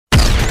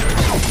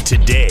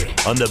Today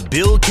on The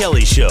Bill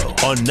Kelly Show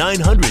on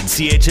 900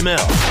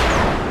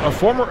 CHML. A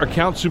former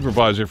account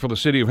supervisor for the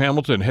city of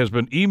Hamilton has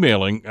been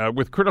emailing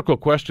with critical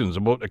questions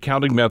about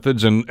accounting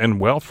methods and,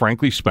 well,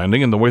 frankly,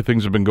 spending and the way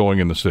things have been going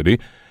in the city.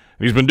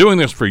 He's been doing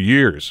this for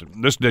years.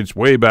 This dates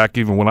way back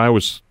even when I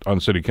was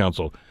on city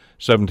council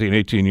 17,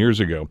 18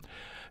 years ago.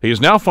 He is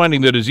now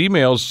finding that his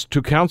emails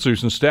to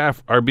councillors and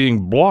staff are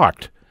being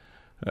blocked,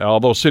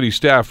 although city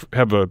staff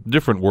have a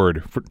different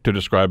word to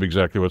describe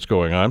exactly what's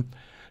going on.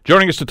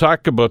 Joining us to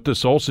talk about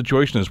this whole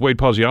situation is Wade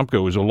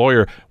Poziomko, who's a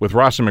lawyer with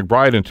Ross and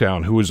McBride in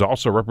town, who is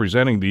also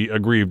representing the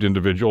aggrieved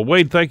individual.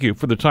 Wade, thank you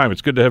for the time.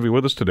 It's good to have you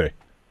with us today.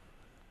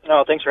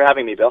 Oh, thanks for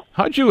having me, Bill.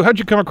 How'd you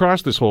come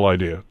across this whole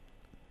idea?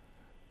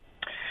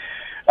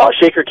 Well,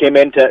 Shaker came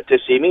in to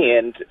see me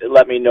and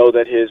let me know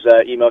that his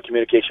email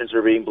communications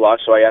were being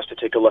blocked, so I asked to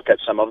take a look at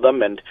some of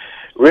them. And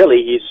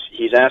really,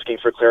 he's asking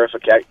for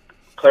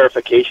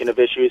clarification of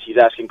issues. He's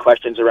asking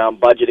questions around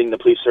budgeting, the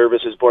Police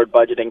Services Board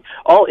budgeting,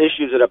 all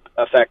issues that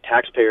affect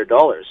taxpayer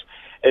dollars.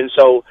 And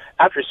so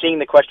after seeing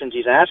the questions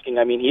he's asking,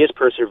 I mean, he is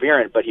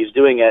perseverant, but he's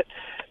doing it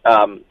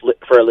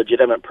for a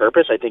legitimate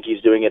purpose. I think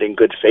he's doing it in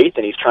good faith,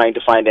 and he's trying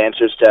to find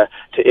answers to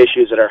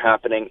issues that are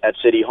happening at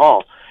City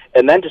Hall.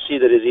 And then to see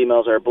that his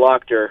emails are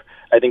blocked, or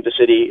I think the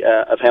city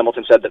of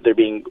Hamilton said that they're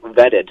being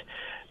vetted,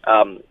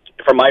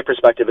 from my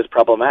perspective, is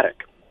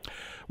problematic.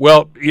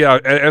 Well, yeah,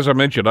 as I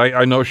mentioned,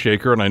 I know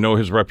Shaker and I know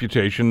his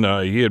reputation.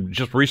 He had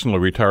just recently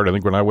retired, I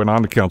think, when I went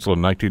on to council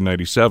in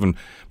 1997.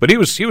 But he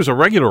was a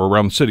regular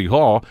around City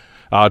Hall,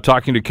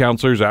 talking to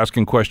councillors,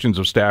 asking questions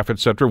of staff,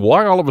 etc.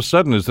 Why all of a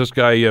sudden is this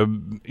guy,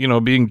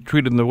 being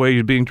treated in the way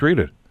he's being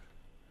treated?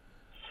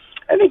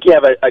 I think you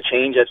have a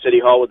change at City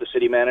Hall with the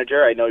city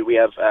manager. I know we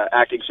have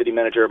acting city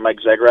manager Mike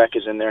Zegrak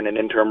is in there in an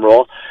interim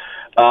role.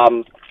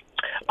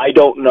 I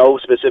don't know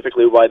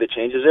specifically why the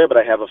change is there, but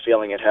I have a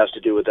feeling it has to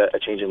do with a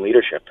change in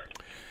leadership.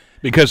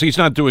 Because he's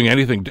not doing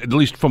anything, at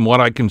least from what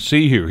I can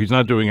see here, he's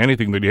not doing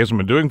anything that he hasn't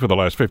been doing for the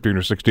last 15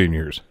 or 16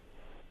 years.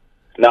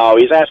 No,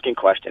 he's asking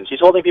questions. He's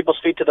holding people's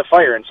feet to the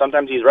fire, and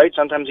sometimes he's right,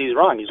 sometimes he's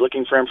wrong. He's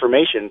looking for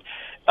information.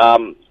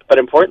 But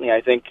importantly,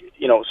 I think,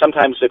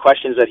 sometimes the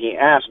questions that he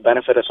asks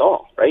benefit us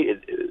all, right?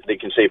 They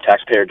can save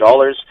taxpayer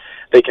dollars.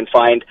 They can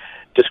find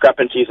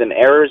discrepancies and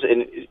errors.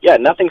 And, yeah,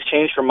 nothing's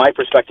changed from my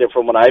perspective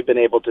from what I've been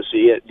able to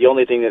see. The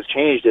only thing that's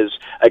changed is,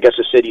 I guess,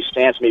 the city's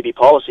stance, maybe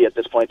policy at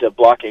this point, of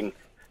blocking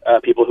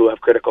people who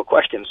have critical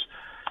questions.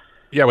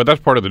 Yeah, but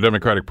that's part of the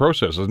democratic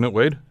process, isn't it,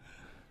 Wade?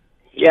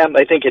 Yeah,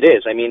 I think it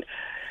is. I mean,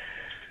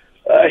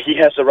 he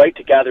has the right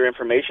to gather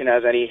information,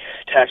 as any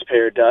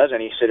taxpayer does,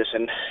 any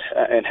citizen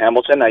in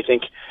Hamilton. I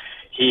think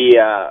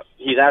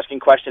he's asking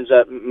questions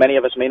that many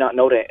of us may not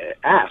know to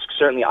ask.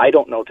 Certainly, I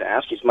don't know to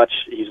ask. He's much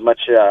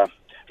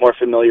more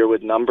familiar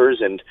with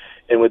numbers and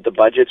with the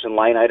budgets and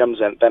line items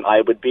than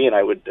I would be, and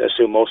I would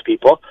assume most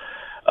people.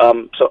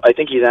 So I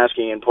think he's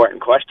asking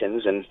important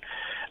questions, and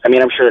I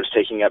mean, I'm sure it's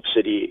taking up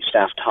city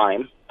staff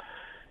time.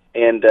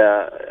 And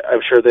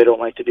I'm sure they don't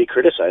like to be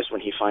criticized when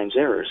he finds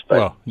errors. But,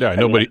 well, yeah,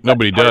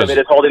 nobody does. Part of it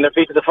is holding their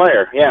feet to the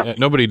fire, yeah.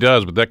 Nobody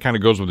does, but that kind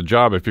of goes with the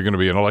job if you're going to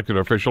be an elected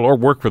official or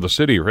work for the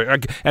city.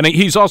 Right? And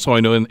he's also, I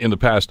know, in the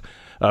past,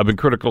 been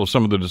critical of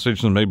some of the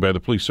decisions made by the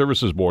Police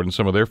Services Board and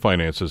some of their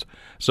finances.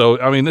 So,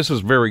 I mean, this is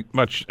very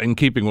much in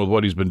keeping with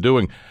what he's been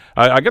doing.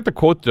 I got the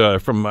quote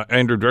from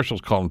Andrew Dressel's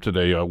column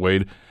today,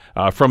 Wade,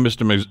 from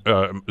Mr.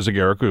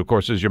 Zegara, who, of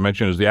course, as you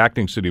mentioned, is the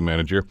acting city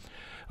manager.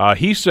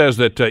 He says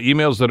that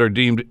emails that are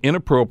deemed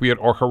inappropriate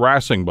or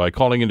harassing by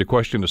calling into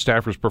question the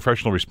staffer's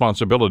professional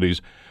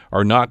responsibilities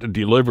are not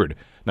delivered.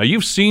 Now,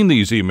 you've seen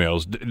these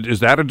emails. Is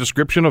that a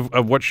description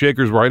of what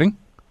Shaker's writing?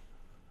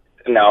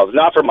 No,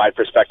 not from my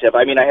perspective.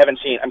 I mean,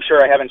 I'm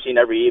sure I haven't seen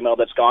every email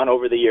that's gone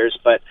over the years,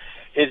 but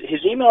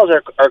his emails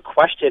are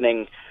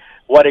questioning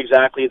what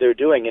exactly they're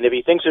doing. And if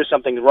he thinks there's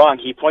something wrong,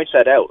 he points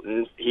that out.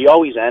 And he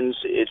always ends,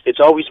 it's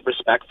always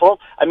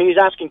respectful. I mean,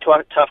 he's asking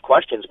tough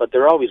questions, but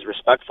they're always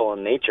respectful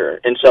in nature.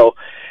 And so,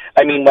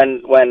 I mean,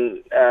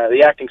 when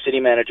the acting city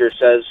manager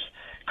says,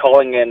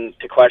 calling in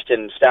to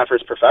question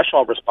staffers'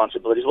 professional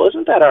responsibilities, well,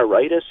 isn't that our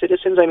right as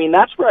citizens? I mean,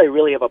 that's where I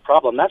really have a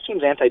problem. That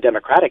seems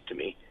anti-democratic to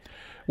me.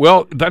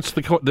 Well, that's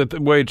the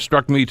way it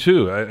struck me,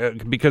 too,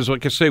 because,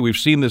 like I say, we've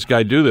seen this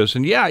guy do this.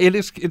 And, yeah,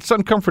 it's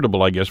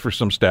uncomfortable, I guess, for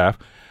some staff.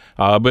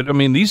 But, I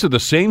mean, these are the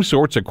same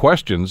sorts of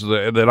questions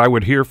that I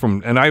would hear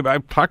from, and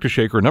I've talked to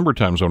Shaker a number of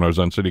times when I was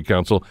on city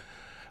council,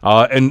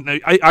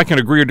 and I can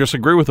agree or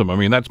disagree with him. I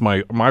mean, that's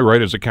my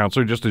right as a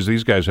councillor, just as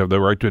these guys have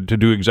the right to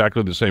do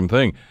exactly the same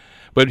thing.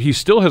 But he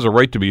still has a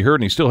right to be heard,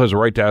 and he still has a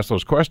right to ask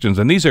those questions.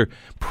 And these are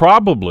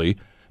probably,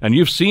 and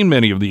you've seen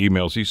many of the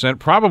emails he sent,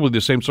 probably the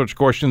same sorts of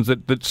questions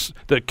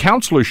that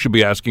councillors should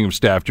be asking of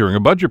staff during a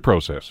budget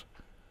process.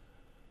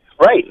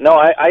 Right. No,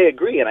 I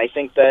agree, and I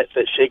think that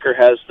Shaker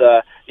has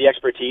the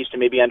expertise to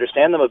maybe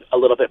understand them a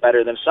little bit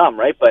better than some,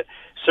 right? But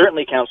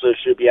certainly councillors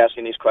should be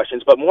asking these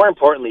questions. But more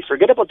importantly,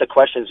 forget about the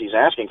questions he's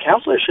asking.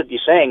 Councillors should be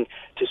saying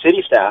to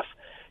city staff,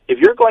 if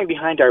you're going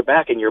behind our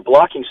back and you're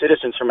blocking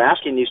citizens from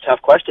asking these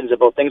tough questions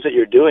about things that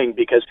you're doing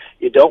because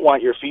you don't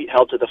want your feet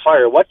held to the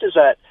fire, what does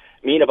that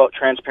mean about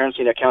transparency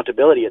and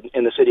accountability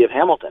in the city of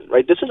Hamilton,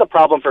 right? This is a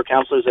problem for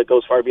councillors that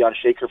goes far beyond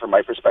Shaker from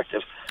my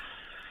perspective.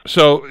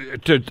 So,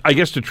 I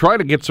guess to try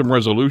to get some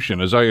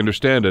resolution, as I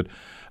understand it,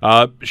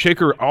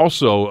 Shaker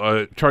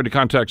also tried to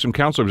contact some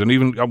councillors and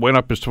even went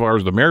up as far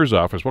as the mayor's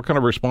office. What kind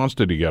of response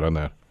did he get on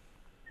that?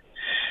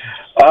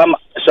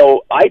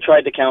 So I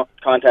tried to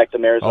contact the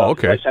mayor's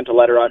office. Okay. I sent a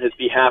letter on his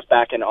behalf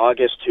back in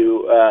August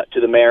to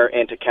the mayor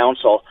and to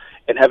council,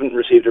 and haven't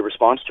received a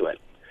response to it.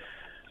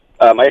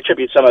 I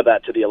attribute some of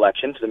that to the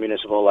election, to the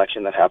municipal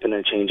election that happened,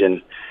 and change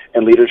in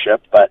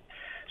leadership, but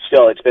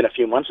still, it's been a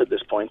few months at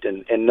this point,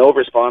 and no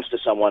response to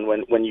someone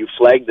when you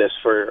flag this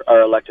for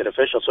our elected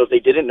officials. So if they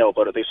didn't know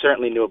about it, they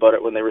certainly knew about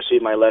it when they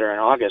received my letter in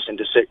August, and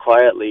to sit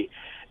quietly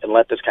and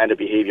let this kind of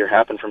behavior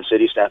happen from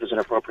city staff is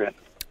inappropriate.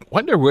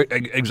 Wonder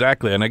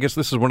exactly, and I guess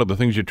this is one of the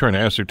things you're trying to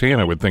ascertain,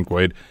 I would think,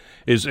 Wade,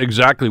 is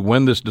exactly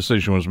when this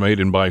decision was made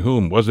and by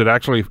whom. Was it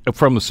actually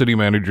from the city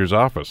manager's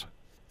office?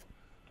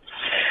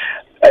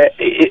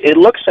 It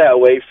looks that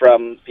way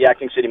from the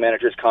acting city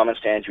manager's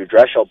comments to Andrew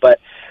Dreschel, but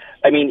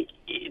I mean,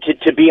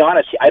 to be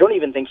honest, I don't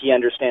even think he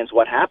understands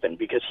what happened,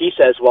 because he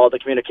says, well, the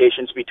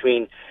communications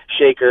between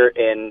Shaker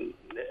and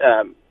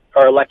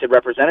our elected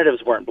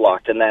representatives weren't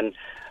blocked. And then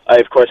I,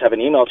 of course, have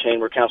an email chain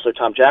where Councillor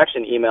Tom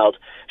Jackson emailed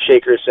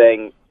Shaker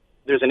saying,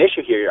 there's an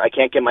issue here. I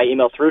can't get my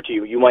email through to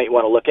you. You might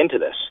want to look into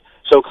this.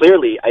 So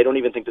clearly, I don't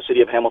even think the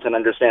city of Hamilton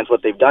understands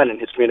what they've done, and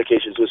his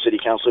communications with city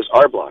councillors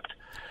are blocked.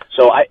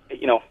 So I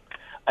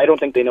don't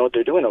think they know what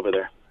they're doing over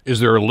there. Is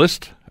there a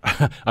list?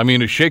 I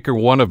mean, is Shaker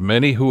one of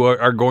many who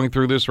are going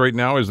through this right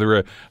now? Is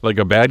there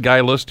a bad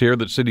guy list here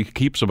that city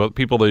keeps about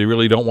people they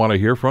really don't want to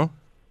hear from?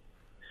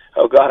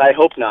 Oh God, I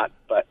hope not,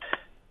 but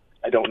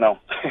I don't know.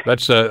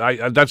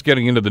 That's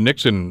getting into the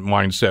Nixon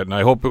mindset, and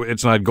I hope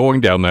it's not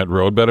going down that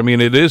road. But I mean,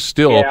 it is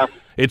still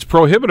it's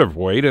prohibitive,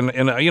 Wade,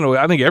 and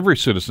I think every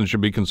citizen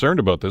should be concerned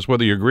about this,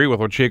 whether you agree with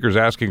what Shaker's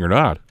asking or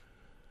not.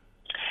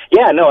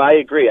 Yeah, no, I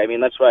agree. I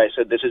mean, that's why I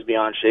said this is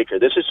beyond Shaker.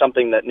 This is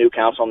something that new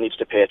council needs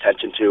to pay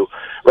attention to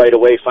right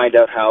away, find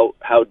out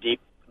how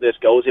deep this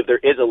goes. If there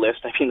is a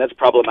list, I mean, that's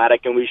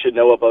problematic, and we should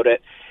know about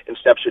it, and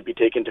steps should be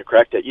taken to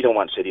correct it. You don't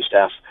want city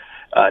staff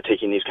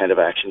taking these kind of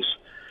actions.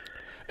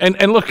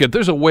 And look,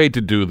 there's a way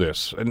to do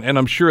this, and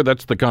I'm sure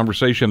that's the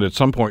conversation at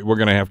some point we're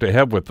going to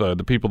have with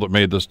the people that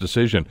made this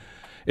decision.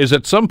 Is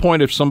at some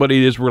point, if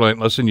somebody is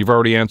relentless and you've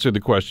already answered the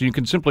question, you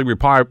can simply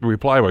reply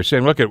by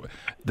saying, look,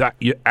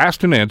 you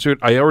asked and answered,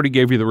 I already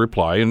gave you the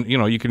reply, and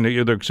you can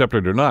either accept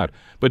it or not.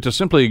 But to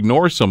simply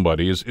ignore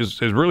somebody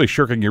is really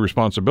shirking your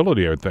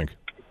responsibility, I would think.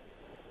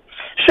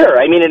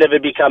 Sure. I mean, and if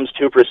it becomes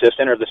too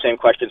persistent or the same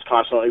question's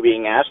constantly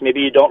being asked, maybe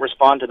you don't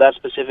respond to that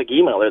specific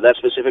email or that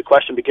specific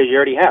question because you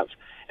already have,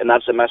 and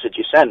that's the message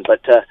you send.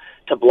 But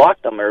to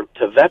block them or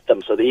to vet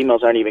them so the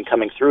emails aren't even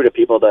coming through to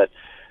people that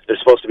they're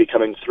supposed to be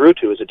coming through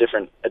to is a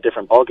different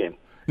ballgame.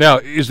 Now,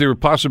 is there a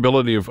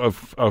possibility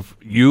of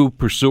you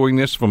pursuing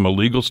this from a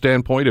legal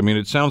standpoint? I mean,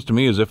 it sounds to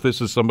me as if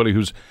this is somebody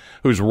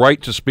whose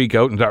right to speak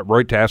out and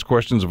right to ask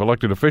questions of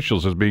elected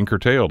officials is being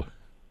curtailed.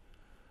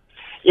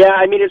 Yeah,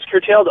 I mean, it's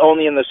curtailed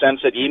only in the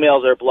sense that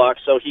emails are blocked,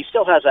 so he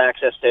still has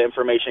access to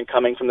information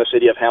coming from the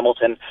city of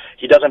Hamilton.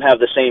 He doesn't have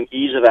the same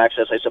ease of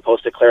access, I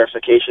suppose, to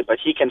clarification, but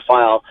he can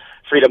file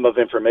freedom of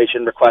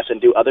information requests and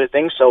do other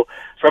things. So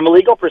from a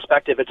legal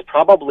perspective, it's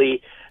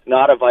probably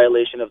not a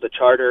violation of the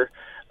charter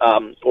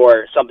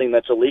or something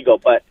that's illegal,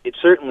 but it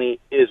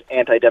certainly is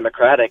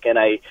anti-democratic, and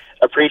I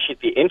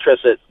appreciate the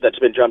interest that's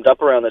been drummed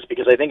up around this,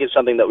 because I think it's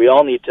something that we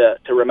all need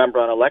to remember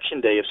on Election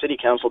Day. If City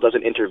Council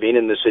doesn't intervene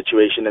in this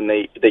situation and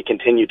they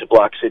continue to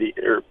block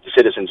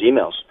citizens'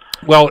 emails.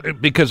 Well,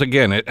 because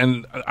again,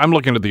 and I'm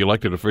looking at the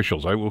elected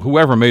officials,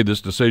 whoever made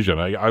this decision,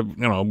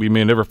 we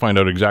may never find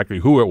out exactly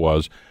who it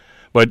was,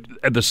 but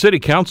at the city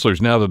councilors,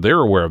 now that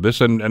they're aware of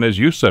this, and as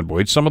you said,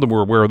 Boyd, some of them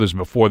were aware of this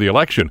before the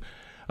election,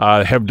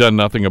 have done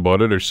nothing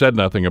about it or said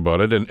nothing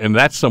about it, and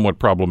that's somewhat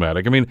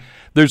problematic. I mean,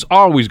 there's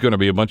always going to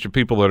be a bunch of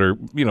people that are,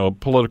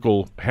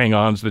 political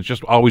hang-ons that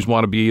just always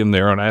want to be in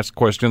there and ask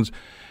questions,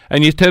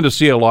 and you tend to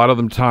see a lot of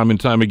them time and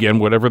time again,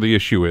 whatever the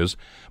issue is.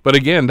 But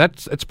again,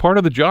 it's part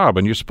of the job,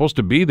 and you're supposed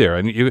to be there,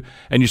 and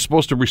you're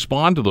supposed to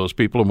respond to those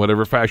people in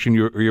whatever fashion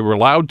you're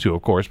allowed to,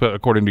 of course, but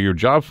according to your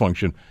job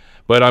function.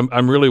 But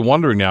I'm really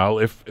wondering now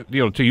if,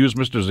 to use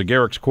Mr.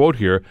 Zagarik's quote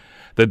here,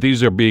 that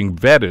these are being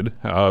vetted.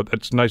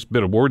 That's a nice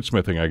bit of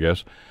wordsmithing, I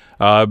guess.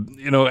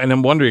 And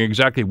I'm wondering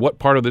exactly what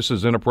part of this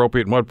is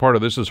inappropriate and what part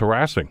of this is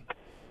harassing.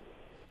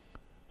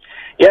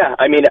 Yeah,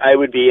 I mean, I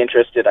would be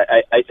interested.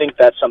 I think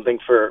that's something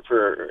for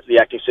the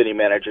acting city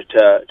manager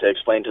to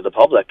explain to the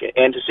public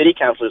and to city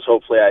councilors,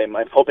 hopefully. I'm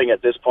hoping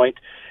at this point,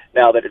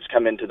 now that it's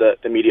come into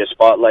the media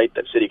spotlight,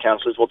 that city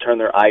councilors will turn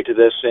their eye to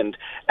this and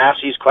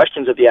ask these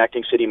questions of the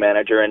acting city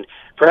manager and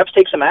perhaps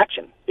take some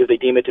action if they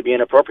deem it to be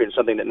inappropriate and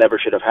something that never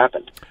should have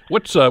happened.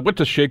 What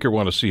does Shaker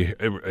want to see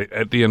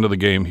at the end of the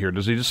game here?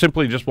 Does he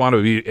simply want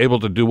to be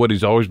able to do what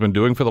he's always been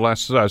doing for the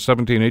last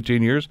 17,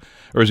 18 years?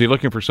 Or is he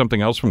looking for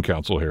something else from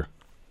council here?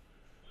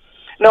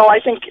 No,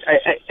 I think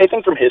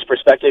from his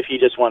perspective, he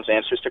just wants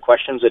answers to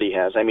questions that he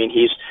has. I mean,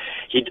 he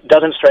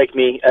doesn't strike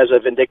me as a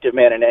vindictive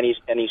man in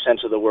any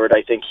sense of the word.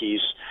 I think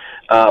he's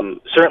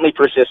certainly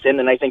persistent,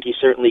 and I think he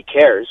certainly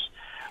cares.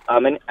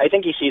 And I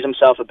think he sees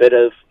himself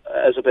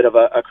as a bit of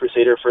a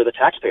crusader for the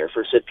taxpayer,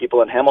 for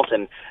people in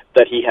Hamilton,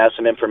 that he has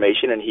some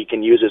information and he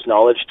can use his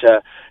knowledge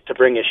to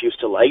bring issues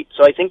to light.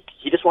 So I think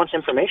he just wants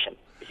information.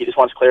 He just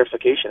wants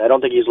clarification. I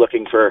don't think he's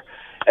looking for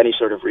any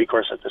sort of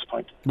recourse at this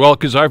point. Well,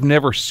 because I've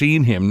never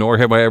seen him, nor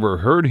have I ever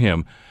heard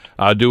him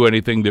do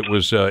anything that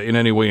was in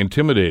any way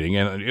intimidating.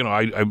 And,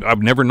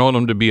 I've never known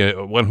him to be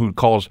one who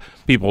calls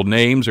people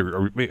names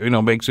or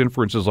makes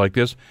inferences like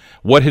this.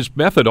 What his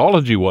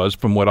methodology was,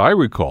 from what I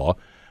recall,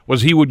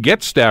 was he would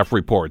get staff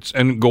reports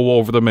and go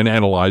over them and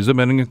analyze them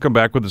and then come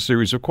back with a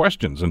series of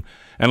questions. And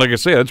like I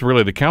say, that's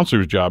really the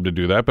counselor's job to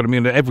do that. But, I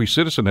mean, every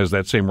citizen has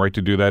that same right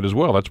to do that as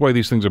well. That's why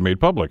these things are made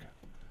public.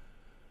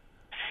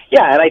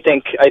 Yeah, and I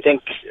think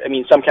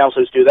some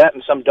counselors do that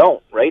and some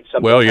don't, right? So,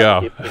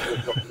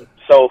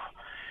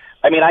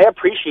 I mean, I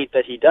appreciate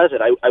that he does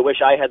it. I wish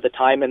I had the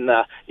time and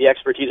the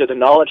expertise or the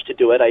knowledge to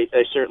do it. I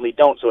certainly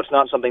don't, so it's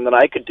not something that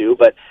I could do.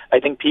 But I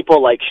think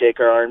people like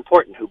Shaker are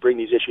important, who bring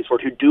these issues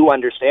forward, who do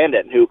understand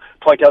it, and who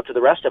point out to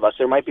the rest of us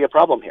there might be a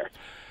problem here.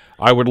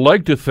 I would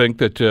like to think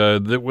that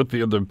with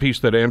the piece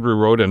that Andrew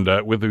wrote and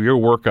with your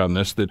work on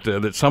this,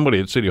 that somebody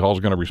at City Hall is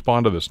going to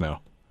respond to this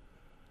now.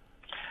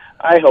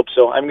 I hope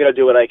so. I'm going to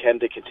do what I can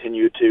to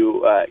continue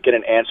to get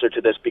an answer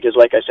to this, because,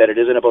 like I said, it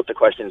isn't about the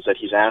questions that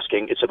he's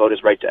asking. It's about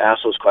his right to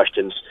ask those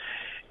questions,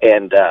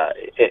 and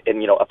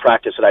a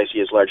practice that I see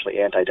as largely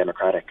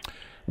anti-democratic.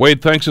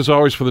 Wade, thanks as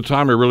always for the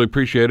time. I really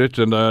appreciate it,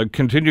 and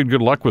continued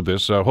good luck with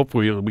this.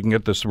 Hopefully we can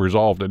get this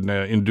resolved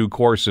in due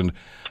course and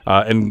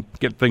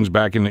get things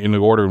back in the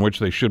order in which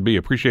they should be.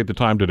 Appreciate the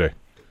time today.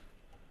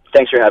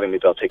 Thanks for having me,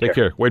 Bill. Take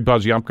care. Wade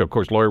Podziemka, of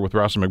course, lawyer with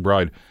Ross &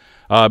 McBride.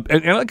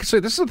 And like I say,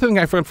 this is the thing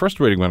I find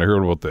frustrating when I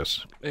hear about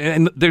this.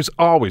 And there's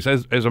always,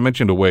 as I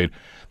mentioned to Wade,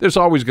 there's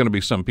always going to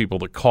be some people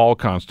that call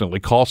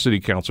constantly, call city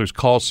councilors,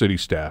 call city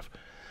staff.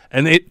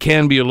 And it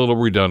can be a little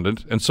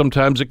redundant, and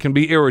sometimes it can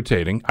be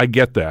irritating. I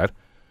get that.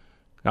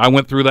 I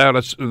went through that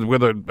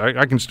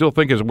I can still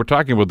think as we're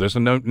talking about this,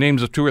 and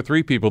names of 2 or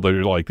 3 people that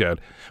are like that.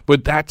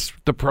 But that's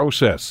the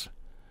process.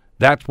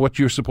 That's what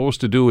you're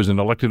supposed to do as an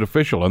elected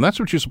official, and that's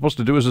what you're supposed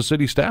to do as a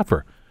city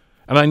staffer.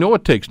 And I know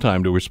it takes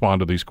time to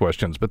respond to these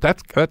questions, but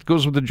that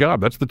goes with the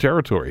job. That's the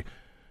territory.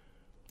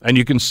 And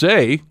you can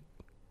say,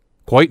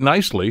 quite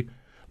nicely,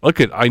 look,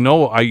 I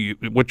know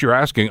what you're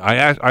asking.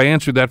 I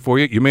answered that for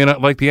you. You may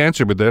not like the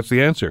answer, but that's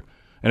the answer.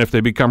 And if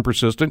they become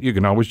persistent, you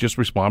can always just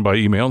respond by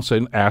email and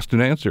say, asked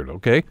and answered,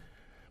 okay?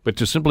 But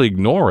to simply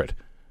ignore it,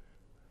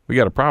 we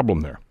got a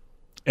problem there.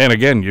 And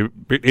again,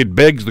 it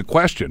begs the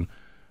question,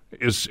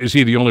 is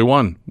he the only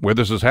one where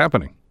this is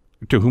happening?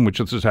 To whom which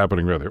this is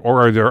happening, rather?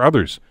 Or are there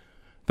others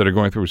that are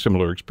going through a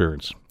similar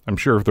experience? I'm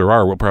sure if there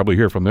are, we'll probably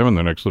hear from them in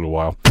the next little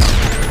while.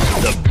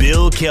 The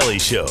Bill Kelly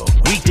Show,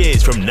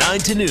 weekdays from 9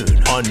 to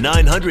noon on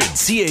 900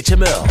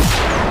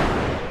 CHML.